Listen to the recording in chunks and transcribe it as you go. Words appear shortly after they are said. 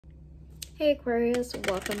Hey Aquarius,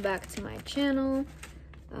 welcome back to my channel.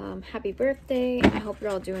 Happy birthday. I hope you're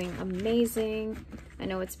all doing amazing. I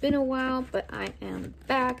know it's been a while, but I am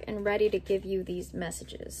back and ready to give you these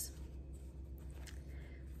messages.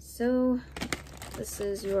 So this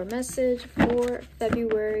is your message for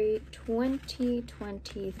February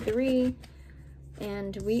 2023.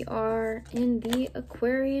 And we are in the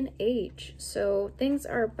Aquarian age. So things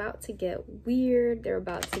are about to get weird. They're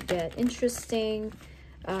about to get interesting.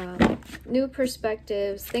 New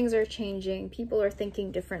perspectives, things are changing, people are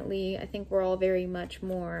thinking differently. I think we're all very much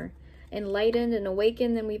more enlightened and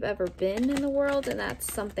awakened than we've ever been in the world, and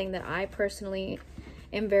that's something that I personally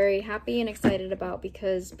am very happy and excited about,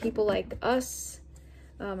 because people like us,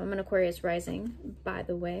 I'm an Aquarius rising, by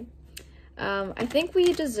the way, I think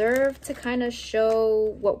we deserve to kind of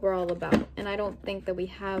show what we're all about, and I don't think that we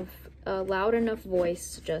have a loud enough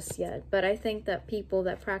voice just yet. But I think that people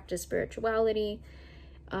that practice spirituality,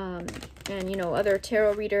 and you know, other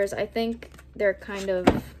tarot readers, I think they're kind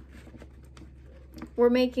of, we're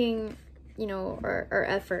making, you know, our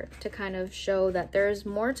effort to kind of show that there's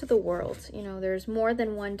more to the world. You know, there's more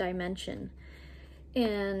than one dimension.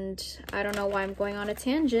 And I don't know why I'm going on a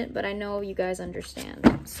tangent, but I know you guys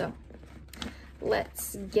understand. So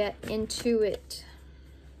let's get into it.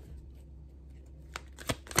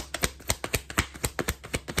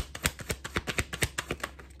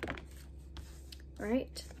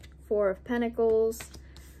 Right, Four of Pentacles,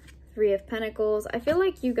 Three of Pentacles. I feel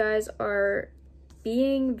like you guys are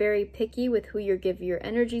being very picky with who you give your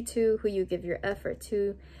energy to, who you give your effort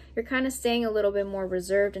to. You're kind of staying a little bit more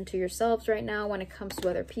reserved into yourselves right now when it comes to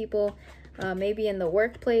other people. Maybe in the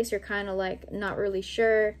workplace, you're kind of like not really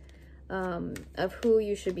sure of who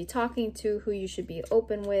you should be talking to, who you should be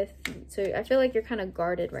open with. So I feel like you're kind of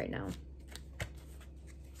guarded right now.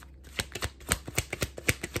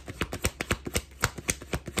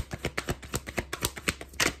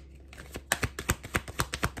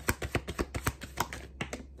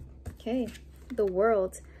 Okay, the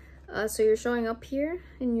World. So you're showing up here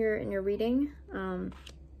in your reading.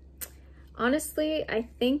 Honestly, I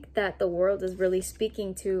think that the World is really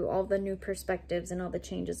speaking to all the new perspectives and all the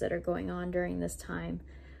changes that are going on during this time.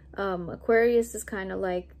 Aquarius is kind of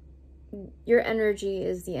like, your energy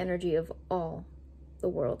is the energy of all the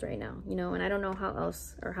world right now, you know, and I don't know how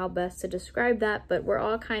else or how best to describe that, but we're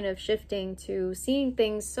all kind of shifting to seeing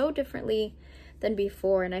things so differently than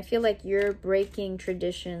before. And I feel like you're breaking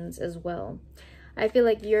traditions as well. I feel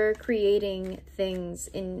like you're creating things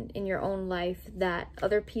in your own life that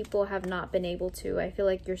other people have not been able to. I feel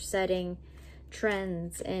like you're setting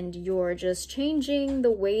trends and you're just changing the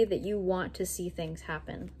way that you want to see things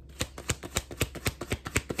happen.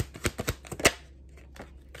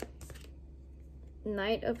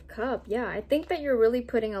 Knight of Cups. Yeah, I think that you're really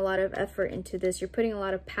putting a lot of effort into this. You're putting a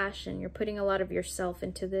lot of passion. You're putting a lot of yourself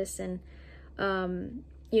into this. And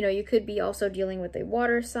you know, you could be also dealing with a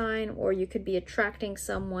water sign, or you could be attracting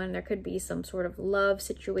someone. There could be some sort of love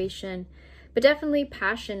situation, but definitely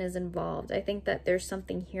passion is involved. I think that there's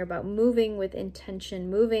something here about moving with intention,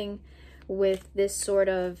 moving with this sort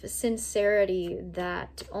of sincerity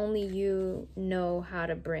that only you know how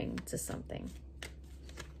to bring to something.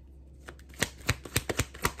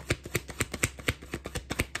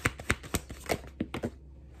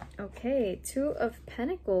 Okay, Two of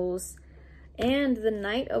Pentacles and the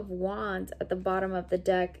Knight of Wands at the bottom of the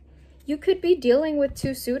deck. You could be dealing with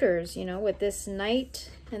two suitors, you know, with this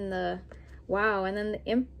Knight and the, wow, and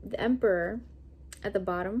then the Emperor at the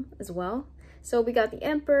bottom as well. So we got the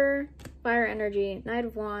Emperor, fire energy, Knight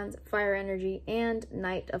of Wands, fire energy, and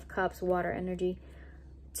Knight of Cups, water energy.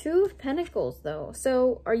 Two of Pentacles, though.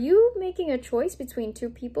 So are you making a choice between two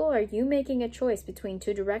people? Are you making a choice between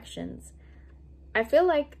two directions? I feel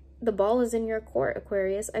like the ball is in your court,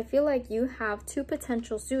 Aquarius. I feel like you have two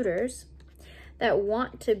potential suitors that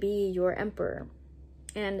want to be your emperor.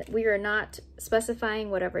 And we are not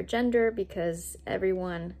specifying whatever gender because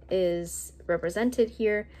everyone is represented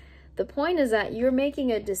here. The point is that you're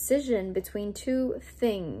making a decision between two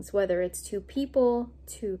things, whether it's two people,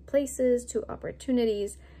 two places, two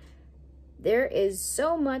opportunities. There is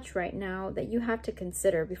so much right now that you have to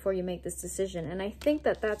consider before you make this decision. And I think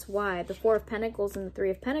that that's why the Four of Pentacles and the Three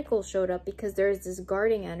of Pentacles showed up, because there's this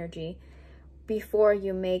guarding energy before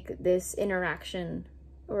you make this interaction,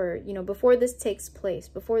 or, you know, before this takes place,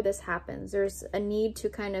 before this happens. There's a need to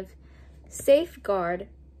kind of safeguard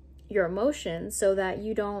your emotions so that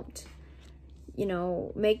you don't, you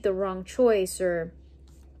know, make the wrong choice. Or,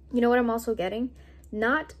 you know what I'm also getting?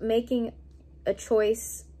 Not making a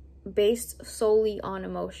choice based solely on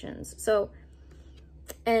emotions. So,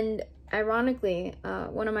 and ironically,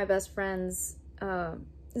 one of my best friends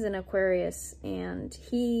is an Aquarius, and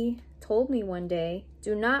he told me one day,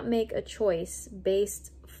 do not make a choice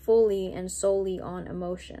based fully and solely on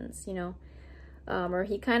emotions, you know. Or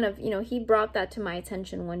he kind of, you know, he brought that to my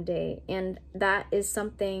attention one day, and that is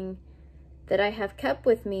something that I have kept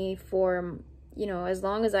with me for, you know, as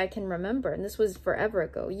long as I can remember. And this was forever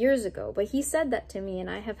ago, years ago, but he said that to me, and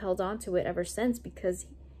I have held on to it ever since, because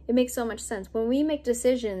it makes so much sense. When we make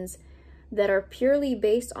decisions that are purely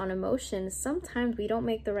based on emotions, sometimes we don't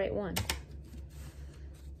make the right one.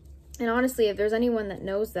 And honestly, if there's anyone that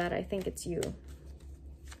knows that, I think it's you.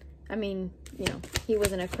 I mean, you know, he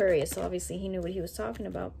was an Aquarius, so obviously he knew what he was talking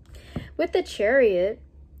about. With the Chariot,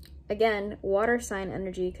 again, water sign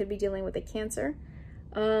energy, could be dealing with a Cancer.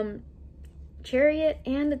 Chariot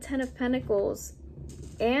and the Ten of Pentacles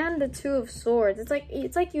and the Two of Swords.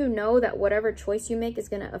 It's like you know that whatever choice you make is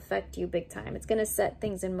going to affect you big time. It's going to set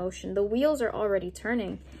things in motion. The wheels are already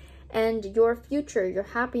turning, and your future, your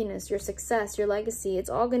happiness, your success, your legacy, it's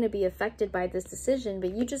all going to be affected by this decision,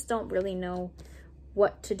 but you just don't really know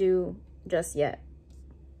what to do just yet.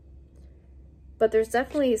 But there's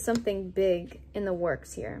definitely something big in the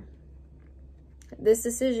works here. This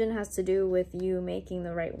decision has to do with you making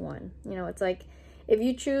the right one. You know, it's like if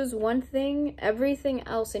you choose one thing, everything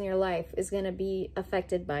else in your life is going to be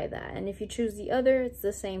affected by that. And if you choose the other, it's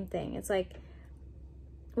the same thing. It's like,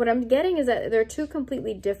 what I'm getting is that there are two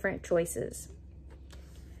completely different choices.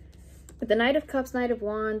 With the Knight of Cups, Knight of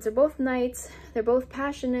Wands, they're both knights. They're both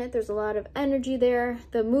passionate. There's a lot of energy there.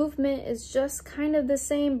 The movement is just kind of the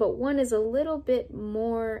same, but one is a little bit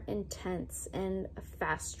more intense and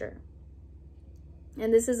faster.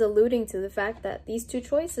 And this is alluding to the fact that these two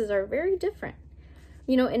choices are very different.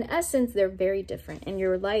 You know, in essence, they're very different, and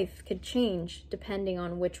your life could change depending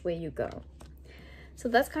on which way you go. So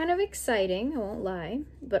that's kind of exciting, I won't lie.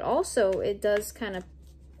 But also, it does kind of,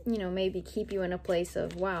 you know, maybe keep you in a place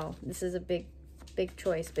of, wow, this is a big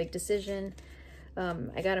choice, big decision.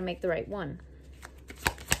 I got to make the right one.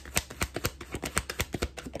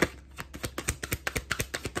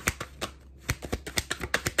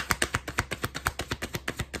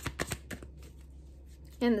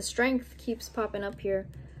 And the Strength keeps popping up here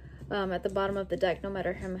at the bottom of the deck, no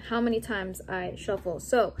matter how many times I shuffle.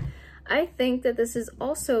 So I think that this is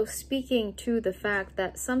also speaking to the fact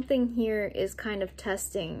that something here is kind of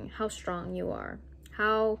testing how strong you are.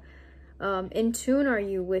 How in tune are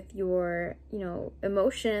you with your, you know,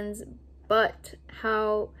 emotions, but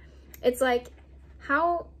how it's like,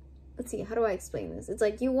 how, let's see, how do I explain this? It's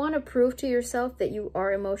like you want to prove to yourself that you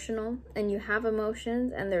are emotional and you have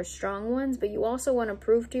emotions and they're strong ones, but you also want to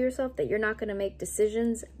prove to yourself that you're not going to make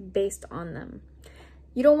decisions based on them.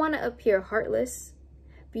 You don't want to appear heartless,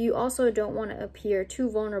 but you also don't want to appear too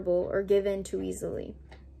vulnerable or give in too easily.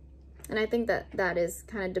 And I think that that is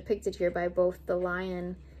kind of depicted here by both the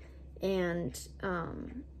Lion and,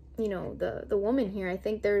 you know, the woman here. I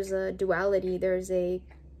think there's a duality, there's a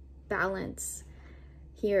balance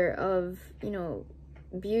here of, you know,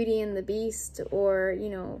 Beauty and the Beast, or, you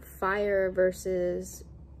know, fire versus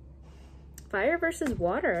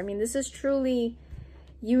water. I mean, this is truly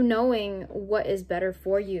you knowing what is better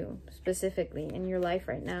for you specifically in your life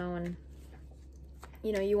right now. And,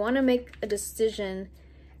 you know, you want to make a decision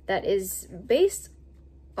that is based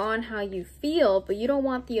on how you feel, but you don't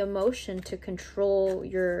want the emotion to control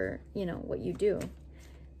your, you know, what you do.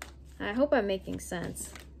 I hope I'm making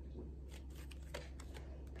sense.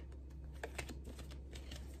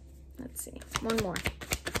 Let's see, one more.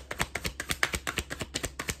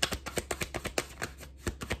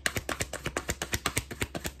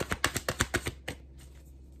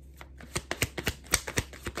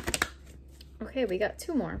 Okay, we got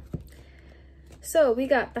two more. So we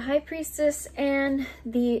got the High Priestess and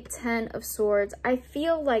the Ten of Swords. I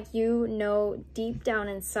feel like you know deep down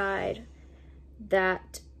inside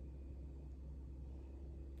that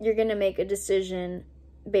you're going to make a decision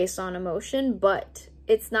based on emotion, but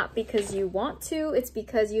it's not because you want to, it's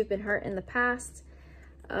because you've been hurt in the past.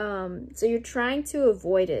 So you're trying to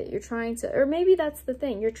avoid it. You're trying to, or maybe that's the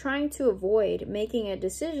thing. You're trying to avoid making a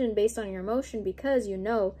decision based on your emotion because you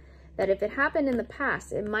know that if it happened in the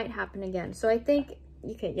past, it might happen again. So I think,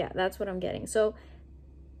 okay, yeah, that's what I'm getting. So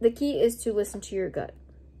the key is to listen to your gut.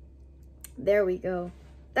 There we go.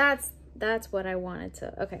 That's what I wanted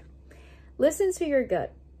to, okay. Listen to your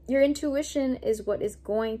gut. Your intuition is what is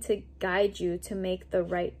going to guide you to make the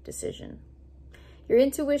right decision. Your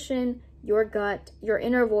intuition, your gut, your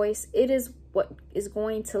inner voice, it is what is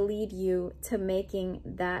going to lead you to making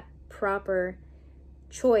that proper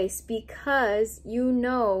choice, because you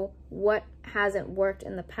know what hasn't worked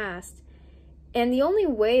in the past And the only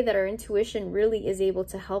way that our intuition really is able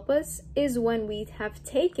to help us is when we have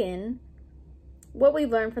taken what we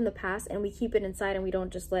learned from the past and we keep it inside and we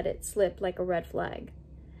don't just let it slip like a red flag.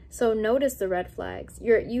 So notice the red flags.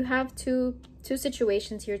 You have two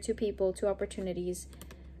situations here, two people, two opportunities,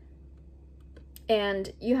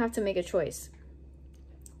 and you have to make a choice.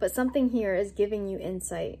 But something here is giving you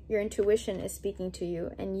insight. Your intuition is speaking to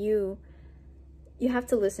you, and you have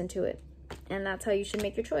to listen to it. And that's how you should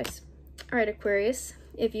make your choice. All right, Aquarius,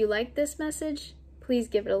 if you like this message, please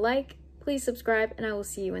give it a like, please subscribe, and I will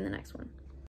see you in the next one.